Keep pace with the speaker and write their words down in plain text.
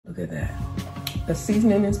at that. The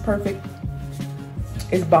seasoning is perfect.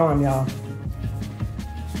 It's bomb, y'all.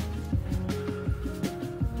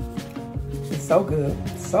 It's so good.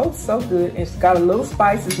 So good. It's got a little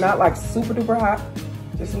spice. It's not like super duper hot.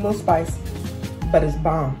 Just a little spice. But it's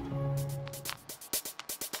bomb.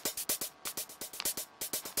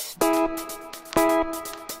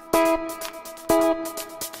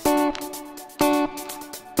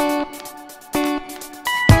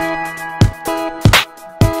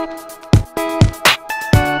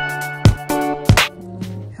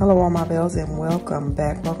 Hello all my bells and welcome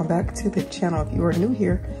back. Welcome back to the channel. If you are new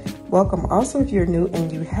here, welcome. Also, if you're new and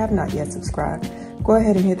you have not yet subscribed, go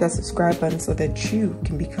ahead and hit that subscribe button so that you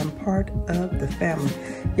can become part of the family.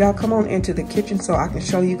 Y'all come on into the kitchen so I can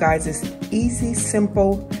show you guys this easy,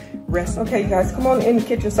 simple recipe. Okay, you guys, come on in the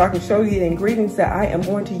kitchen so I can show you the ingredients that I am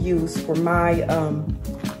going to use for my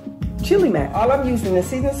chili mac. All I'm using is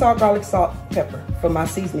seasoned salt, garlic, salt, pepper for my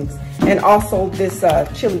seasonings, and also this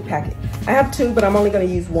chili packet. I have two, but I'm only going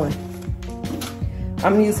to use one.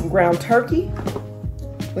 I'm going to use some ground turkey.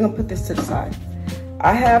 We're going to put this to the side.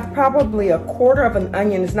 I have probably a quarter of an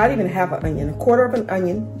onion. It's not even half an onion. A quarter of an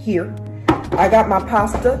onion here. I got my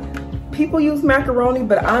pasta. People use macaroni,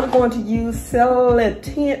 but I'm going to use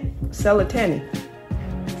celatini.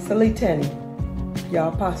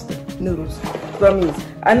 Y'all, pasta, noodles. What I'm using.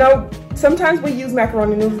 I know sometimes we use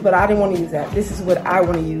macaroni noodles, but I didn't want to use that. This is what I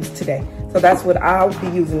want to use today. So that's what I'll be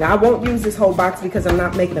using. I won't use this whole box because I'm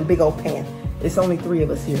not making a big old pan. It's only 3 of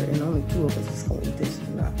us here, and only 2 of us is going to eat this.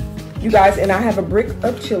 You guys, and I have a brick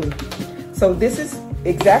of chili. So this is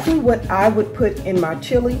exactly what I would put in my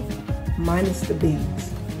chili, minus the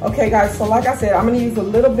beans. Okay guys, so like I said, I'm gonna use a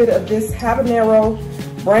little bit of this habanero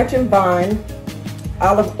branch and vine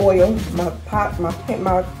olive oil. My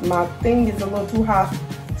thing is a little too hot,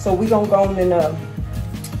 so we're gonna go and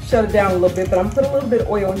shut it down a little bit, but I'm gonna put a little bit of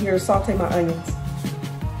oil in here to saute my onions.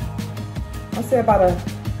 I'll say about a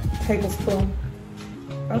tablespoon.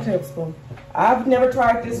 I've never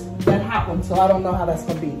tried that hot one, so I don't know how that's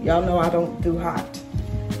gonna be. Y'all know I don't do hot.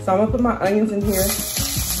 So I'm gonna put my onions in here.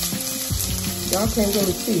 Y'all can't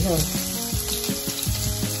really see, huh?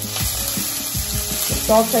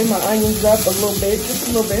 Saute my onions up a little bit, just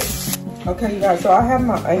a little bit. Okay, you guys, so I have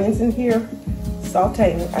my onions in here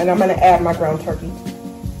sauteing, and I'm gonna add my ground turkey.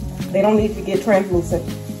 They don't need to get translucent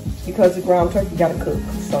because the ground turkey gotta cook.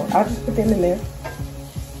 So I just put them in there.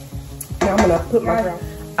 Now I'm gonna put my ground.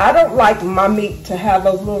 I don't like my meat to have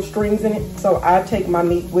those little strings in it, so I take my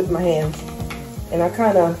meat with my hands and I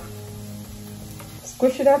kind of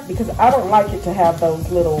squish it up because I don't like it to have those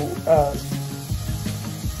little,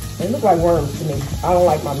 they look like worms to me. I don't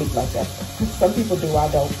like my meat like that. Some people do, I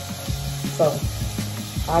don't. So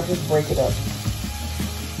I just break it up.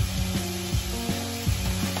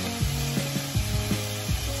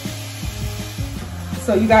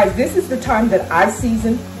 So you guys, this is the time that I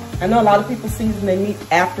season. I know a lot of people season their meat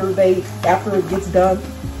after it gets done,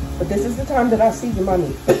 but this is the time that I season my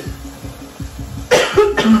meat.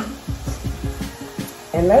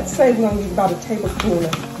 And let's say we're gonna use about a tablespoon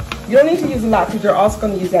of, you don't need to use a lot because you're also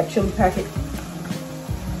gonna use that chili packet.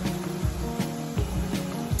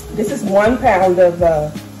 This is 1 pound of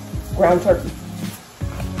ground turkey.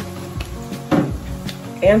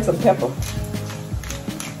 And some pepper.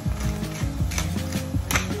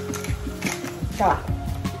 Chop.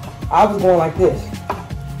 I was going like this.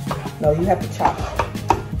 No, you have to chop.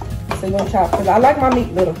 So you're gonna chop, because I like my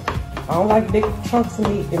meat little. I don't like big chunks of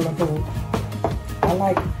meat in my food. I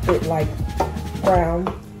like it like brown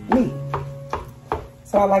meat.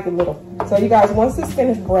 So I like it little. So you guys, once it's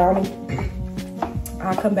finished browning,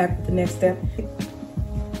 I'll come back with the next step.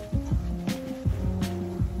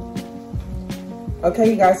 Okay,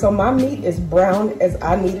 you guys, so my meat is brown as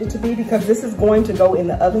I need it to be because this is going to go in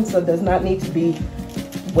the oven, so it does not need to be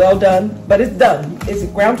well done, but it's done.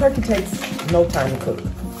 Ground turkey takes no time to cook.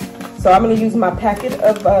 So I'm gonna use my packet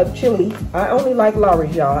of chili. I only like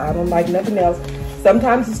Lawry's, y'all. I don't like nothing else.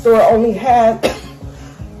 Sometimes the store only has,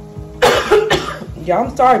 y'all,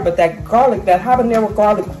 I'm sorry, but that garlic, that habanero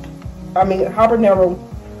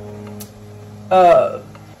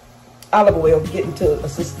olive oil getting to a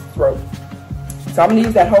sister's throat. So I'm gonna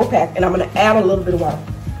use that whole pack, and I'm gonna add a little bit of water.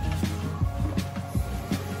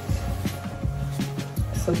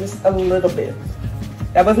 So just a little bit.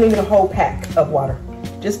 That wasn't even a whole pack of water.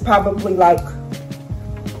 Just probably like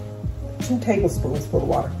 2 tablespoons full of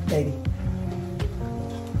water, maybe.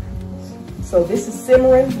 So this is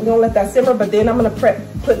simmering. We're gonna let that simmer, but then I'm gonna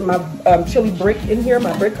put my chili brick in here,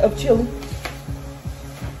 my brick of chili.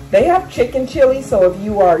 They have chicken chili, so if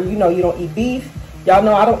you are, you don't eat beef. Y'all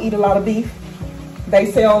know I don't eat a lot of beef.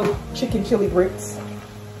 They sell chicken chili bricks.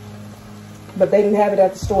 but they didn't have it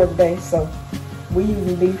at the store today, so we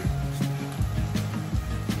using beef.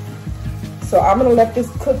 So I'm gonna let this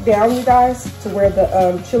cook down, you guys, to where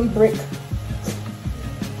the chili brick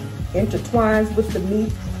intertwines with the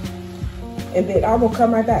meat, and then I will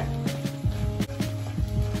come right back.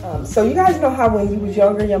 So you guys know how when you was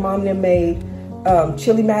younger, your mom then made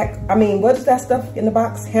chili mac. I mean, what is that stuff in the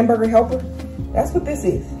box? Hamburger helper? That's what this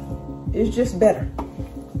is. It's just better.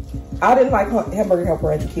 I didn't like hamburger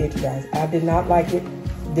helper as a kid, you guys. I did not like it.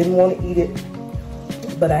 Didn't want to eat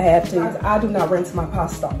it, but I had to. I do not rinse my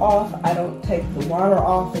pasta off. I don't take the water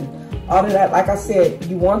off and all of that. Like I said,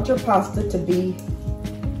 you want your pasta to be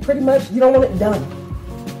pretty much, you don't want it done.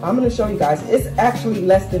 I'm going to show you guys. It's actually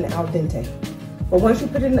less than al dente. But once you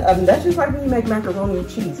put it in the oven, that's just like when you make macaroni and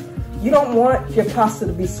cheese. You don't want your pasta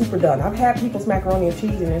to be super done. I've had people's macaroni and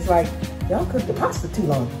cheese and it's like, y'all cooked the pasta too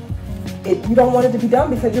long. You don't want it to be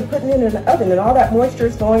done because you're putting it in the oven and all that moisture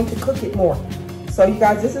is going to cook it more. So you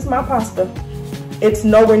guys, this is my pasta. It's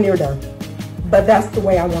nowhere near done, but that's the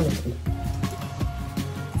way I want it to be.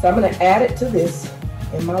 So I'm gonna add it to this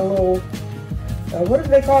in my little, what do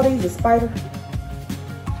they call these, a spider?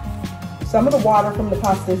 Some of the water from the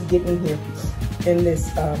pasta is getting in here. In this,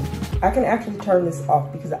 I can actually turn this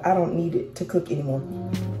off because I don't need it to cook anymore.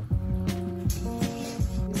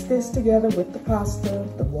 Mix this together with the pasta,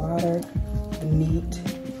 the water, the meat,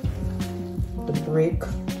 the brick,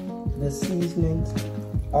 the seasonings,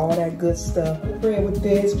 all that good stuff. Bread with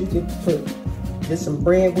this, you could put just some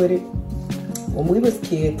bread with it. When we was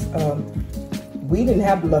kids, we didn't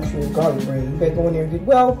have the luxury of garlic bread. You better go in there and get,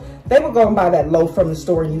 well, they would go and buy that loaf from the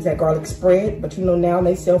store and use that garlic spread. But you know, now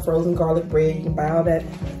they sell frozen garlic bread. You can buy all that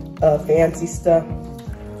fancy stuff.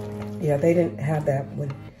 Yeah, they didn't have that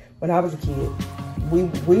when I was a kid.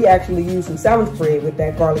 We actually used some sandwich bread with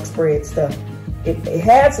that garlic spread stuff. If they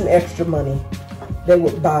had some extra money, they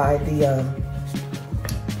would buy the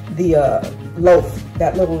loaf,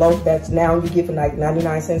 that little loaf that's now you get for like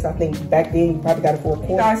 99 cents. I think back then you probably got it for a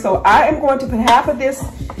quarter. Guys, so I am going to put half of this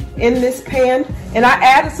in this pan, and I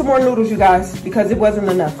added some more noodles, you guys, because it wasn't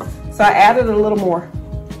enough. So I added a little more.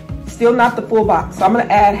 Still not the full box. So I'm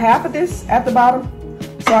gonna add half of this at the bottom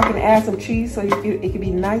so I can add some cheese so it can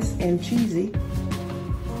be nice and cheesy.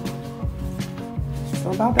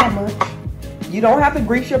 So about that much. You don't have to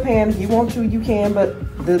grease your pan. If you want to, you can, but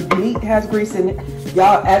the meat has grease in it.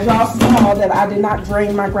 Y'all, as y'all saw that I did not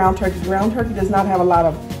drain my ground turkey. Ground turkey does not have a lot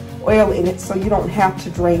of oil in it, so you don't have to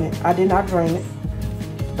drain it. I did not drain it.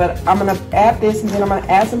 But I'm gonna add this and then I'm gonna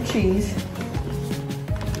add some cheese.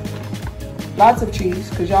 Lots of cheese,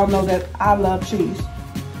 because y'all know that I love cheese.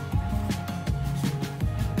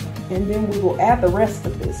 And then we will add the rest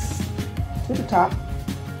of this to the top.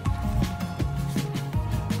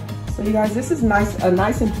 So you guys, this is nice, a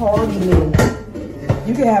nice and hearty meal.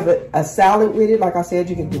 You can have a salad with it. Like I said,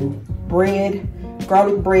 you can do bread,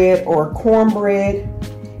 garlic bread or cornbread.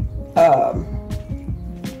 But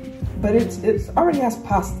it's already has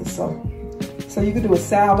pasta, so you could do a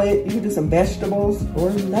salad, you could do some vegetables or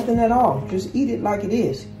nothing at all. Just eat it like it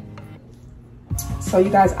is. So you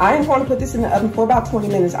guys, I am going to put this in the oven for about 20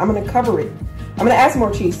 minutes. I'm going to cover it. I'm going to add some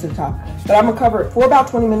more cheese to the top, but I'm going to cover it for about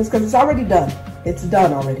 20 minutes because it's already done. It's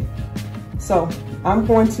done already. So I'm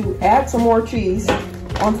going to add some more cheese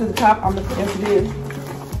onto the top. I'm going to put it in.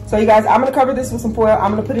 So you guys, I'm going to cover this with some foil.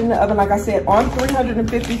 I'm going to put it in the oven, like I said, on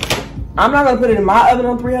 350. I'm not going to put it in my oven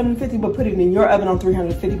on 350, but put it in your oven on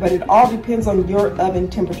 350. But it all depends on your oven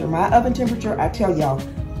temperature. My oven temperature, I tell y'all,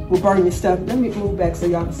 will burn this stuff. Let me move back so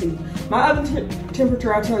y'all can see. My oven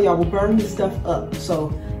temperature, I tell y'all, will burn this stuff up.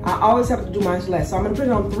 So I always have to do mine less. So I'm going to put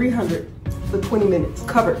it on 300 for 20 minutes,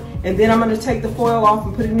 covered. And then I'm going to take the foil off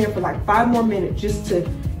and put it in there for like 5 more minutes just to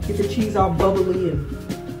get the cheese all bubbly and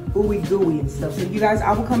ooey gooey and stuff. So you guys,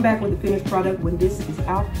 I will come back with the finished product when this is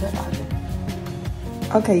out the oven.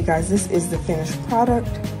 Okay, you guys, this is the finished product.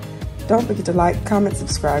 Don't forget to like, comment,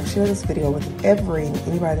 subscribe, share this video with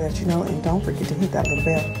anybody that you know, and don't forget to hit that little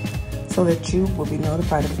bell so that you will be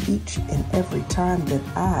notified of each and every time that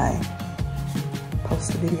I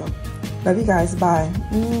post a video. Love you guys. Bye.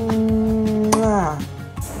 Mwah.